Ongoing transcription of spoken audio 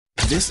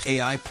This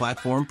AI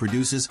platform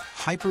produces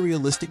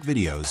hyper-realistic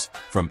videos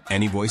from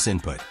any voice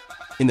input.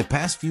 In the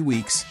past few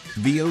weeks,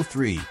 VEO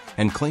 3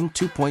 and Kling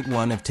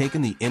 2.1 have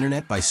taken the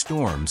internet by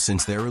storm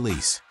since their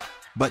release.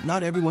 But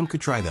not everyone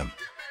could try them.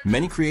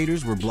 Many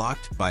creators were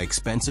blocked by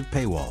expensive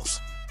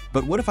paywalls.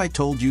 But what if I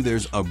told you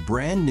there's a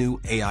brand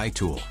new AI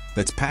tool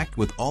that's packed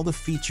with all the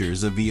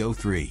features of VEO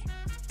 3?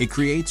 It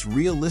creates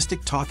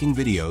realistic talking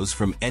videos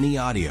from any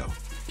audio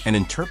and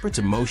interprets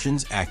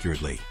emotions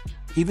accurately.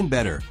 Even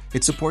better,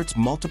 it supports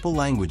multiple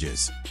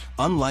languages,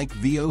 unlike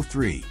VEO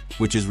 3,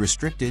 which is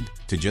restricted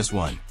to just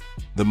one.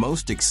 The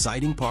most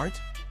exciting part?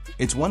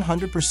 It's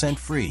 100%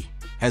 free,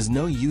 has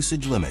no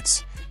usage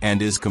limits,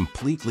 and is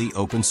completely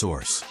open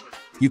source.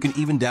 You can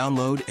even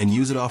download and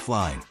use it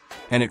offline,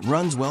 and it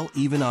runs well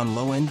even on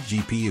low-end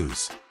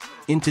GPUs.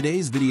 In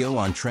today's video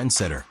on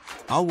Trendsetter,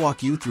 I'll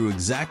walk you through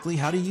exactly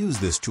how to use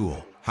this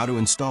tool, how to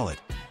install it,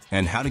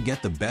 and how to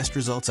get the best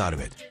results out of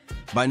it.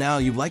 By now,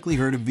 you've likely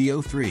heard of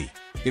VEO 3.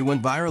 It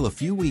went viral a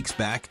few weeks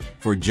back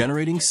for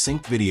generating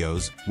sync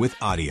videos with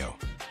audio.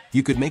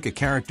 You could make a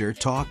character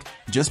talk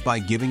just by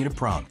giving it a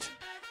prompt.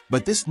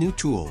 But this new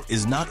tool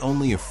is not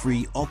only a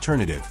free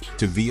alternative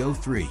to VEO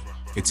 3,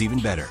 it's even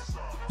better.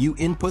 You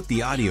input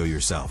the audio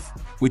yourself,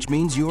 which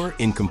means you're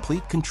in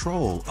complete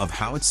control of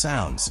how it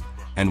sounds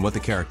and what the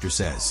character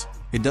says.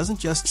 It doesn't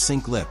just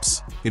sync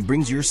lips, it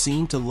brings your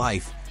scene to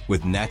life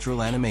with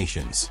natural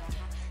animations.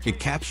 It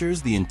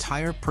captures the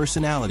entire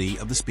personality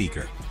of the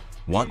speaker.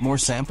 Want more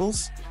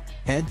samples?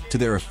 Head to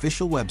their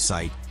official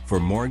website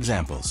for more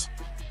examples.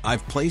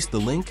 I've placed the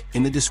link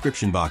in the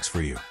description box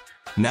for you.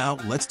 Now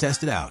let's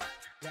test it out.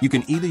 You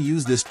can either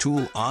use this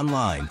tool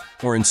online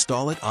or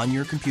install it on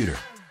your computer.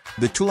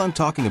 The tool I'm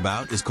talking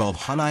about is called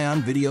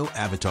Hunion Video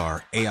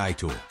Avatar AI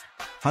Tool.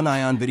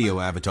 Hunion Video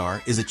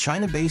Avatar is a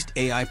China-based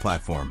AI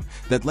platform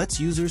that lets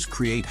users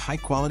create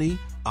high-quality,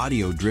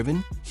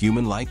 audio-driven,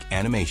 human-like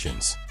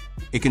animations.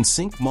 It can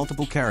sync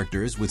multiple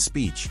characters with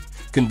speech,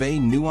 convey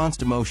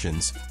nuanced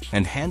emotions,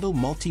 and handle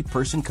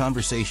multi-person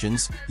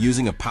conversations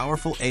using a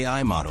powerful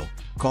AI model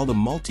called a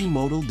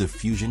multimodal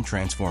diffusion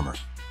transformer.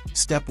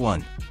 Step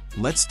 1.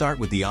 Let's start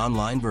with the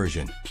online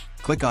version.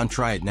 Click on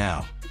Try It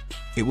Now.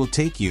 It will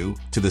take you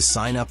to the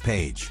sign-up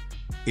page.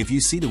 If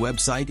you see the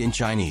website in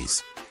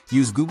Chinese,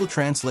 use Google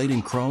Translate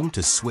in Chrome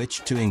to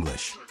switch to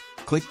English.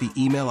 Click the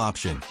email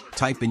option,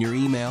 type in your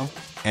email,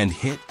 and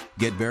hit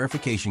Get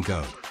Verification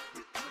Code.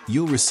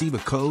 You'll receive a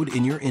code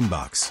in your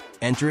inbox.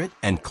 Enter it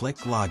and click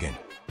Login.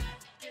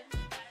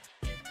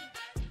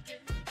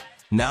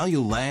 Now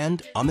you'll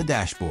land on the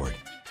dashboard.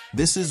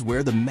 This is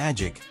where the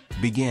magic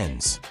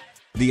begins.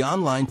 The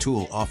online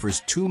tool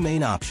offers two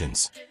main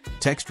options: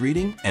 text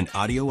reading and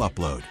audio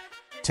upload.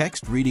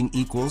 Text reading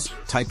equals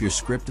type your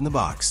script in the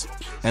box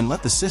and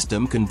let the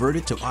system convert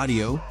it to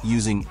audio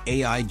using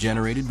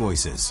AI-generated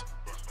voices.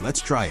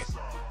 Let's try it.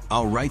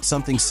 I'll write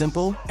something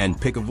simple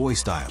and pick a voice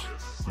style.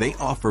 They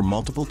offer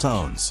multiple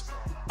tones.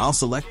 I'll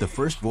select the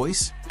first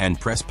voice and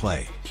press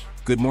play.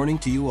 Good morning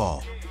to you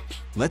all.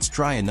 Let's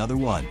try another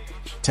one.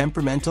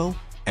 Temperamental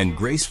and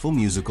graceful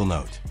musical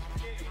note.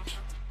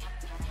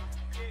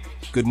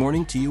 Good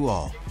morning to you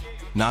all.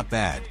 Not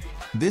bad.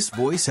 This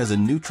voice has a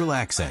neutral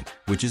accent,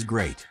 which is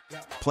great.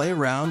 Play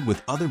around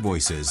with other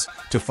voices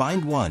to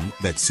find one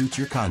that suits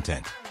your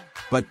content.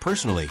 But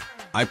personally,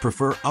 I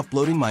prefer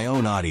uploading my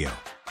own audio.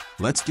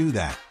 Let's do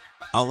that.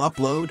 I'll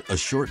upload a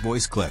short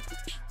voice clip.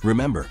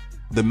 Remember,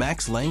 the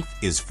max length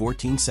is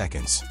 14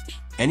 seconds.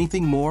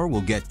 Anything more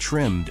will get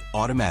trimmed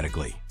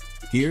automatically.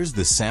 Here's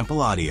the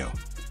sample audio.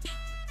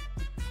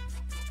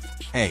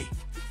 Hey,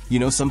 you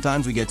know,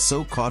 sometimes we get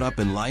so caught up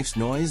in life's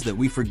noise that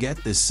we forget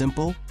this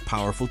simple,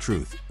 powerful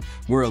truth.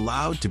 We're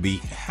allowed to be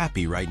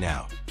happy right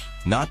now.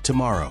 Not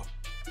tomorrow.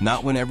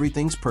 Not when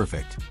everything's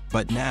perfect,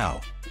 but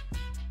now.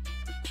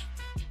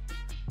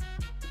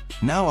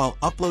 Now I'll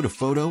upload a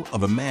photo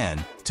of a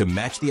man to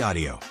match the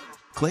audio.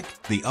 Click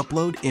the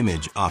Upload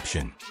Image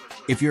option.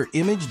 If your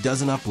image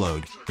doesn't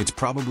upload, it's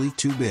probably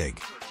too big.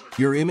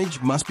 Your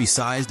image must be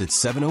sized at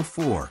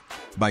 704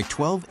 by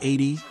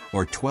 1280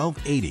 or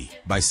 1280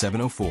 by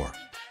 704.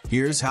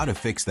 Here's how to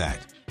fix that.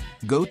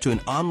 Go to an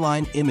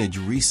online image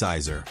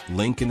resizer,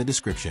 link in the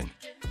description.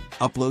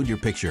 Upload your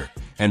picture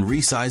and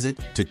resize it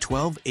to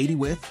 1280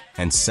 width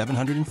and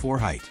 704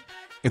 height.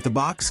 If the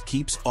box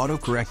keeps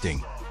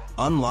auto-correcting,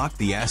 unlock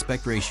the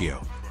aspect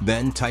ratio,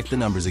 then type the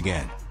numbers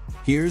again.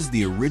 Here's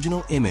the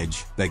original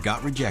image that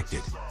got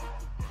rejected.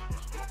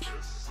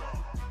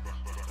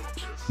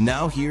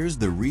 Now here's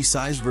the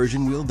resized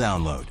version we'll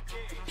download.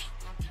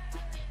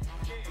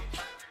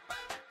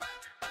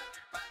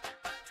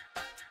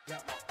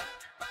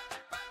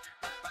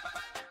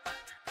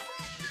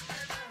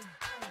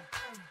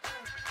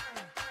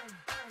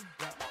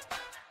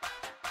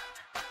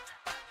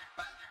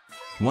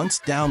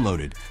 Once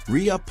downloaded,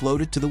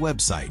 re-upload it to the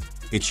website.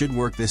 It should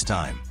work this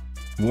time.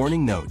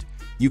 Warning note: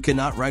 you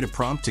cannot write a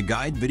prompt to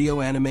guide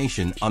video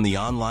animation on the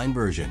online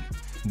version.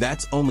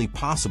 That's only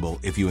possible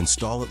if you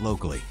install it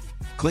locally.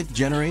 Click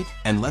Generate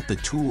and let the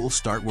tool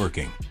start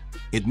working.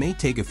 It may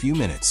take a few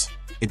minutes.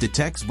 It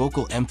detects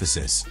vocal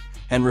emphasis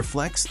and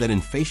reflects that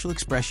in facial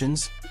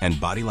expressions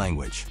and body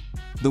language.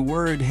 The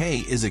word hey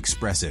is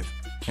expressive,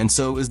 and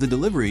so is the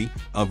delivery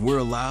of we're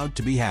allowed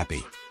to be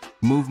happy.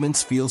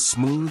 Movements feel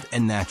smooth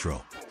and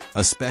natural,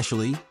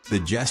 especially the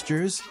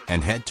gestures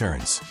and head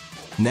turns.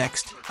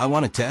 Next, I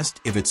want to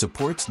test if it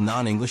supports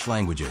non-English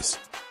languages.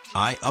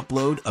 I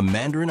upload a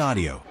Mandarin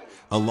audio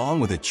along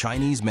with a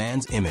Chinese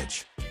man's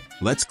image.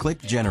 Let's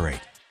click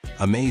Generate.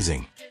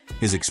 Amazing!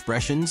 His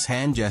expressions,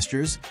 hand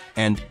gestures,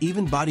 and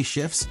even body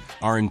shifts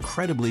are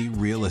incredibly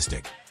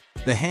realistic.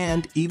 The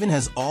hand even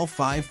has all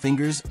 5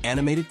 fingers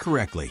animated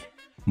correctly.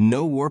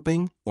 No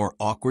warping or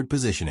awkward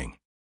positioning.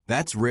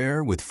 That's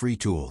rare with free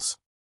tools.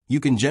 You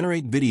can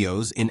generate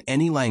videos in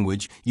any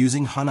language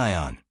using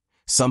Hunion,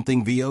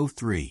 something VEO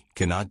 3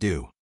 cannot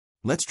do.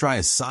 Let's try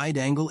a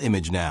side-angle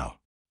image now.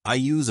 I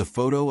use a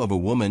photo of a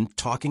woman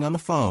talking on the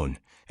phone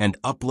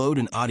and upload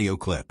an audio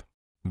clip.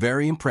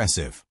 Very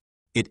impressive.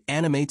 It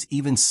animates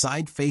even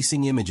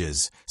side-facing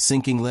images,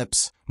 syncing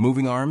lips,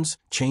 moving arms,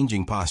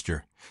 changing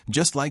posture,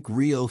 just like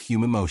real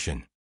human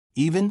motion.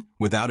 Even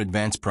without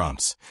advanced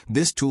prompts,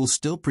 this tool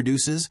still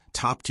produces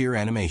top-tier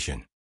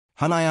animation.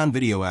 Hunion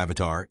Video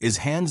Avatar is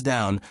hands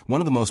down one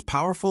of the most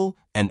powerful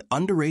and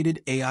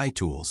underrated AI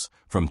tools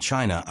from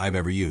China I've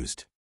ever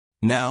used.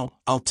 Now,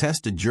 I'll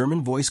test a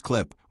German voice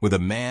clip with a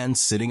man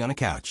sitting on a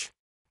couch.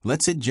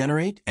 Let's hit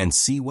generate and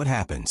see what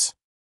happens.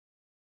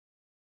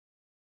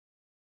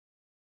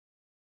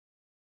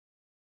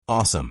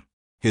 Awesome.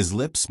 His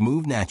lips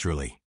move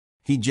naturally.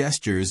 He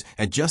gestures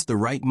at just the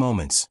right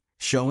moments,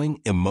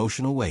 showing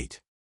emotional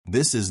weight.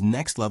 This is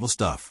next-level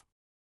stuff.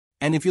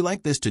 And if you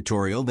like this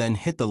tutorial, then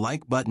hit the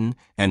like button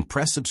and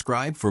press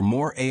subscribe for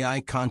more AI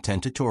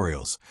content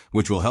tutorials,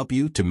 which will help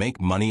you to make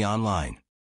money online.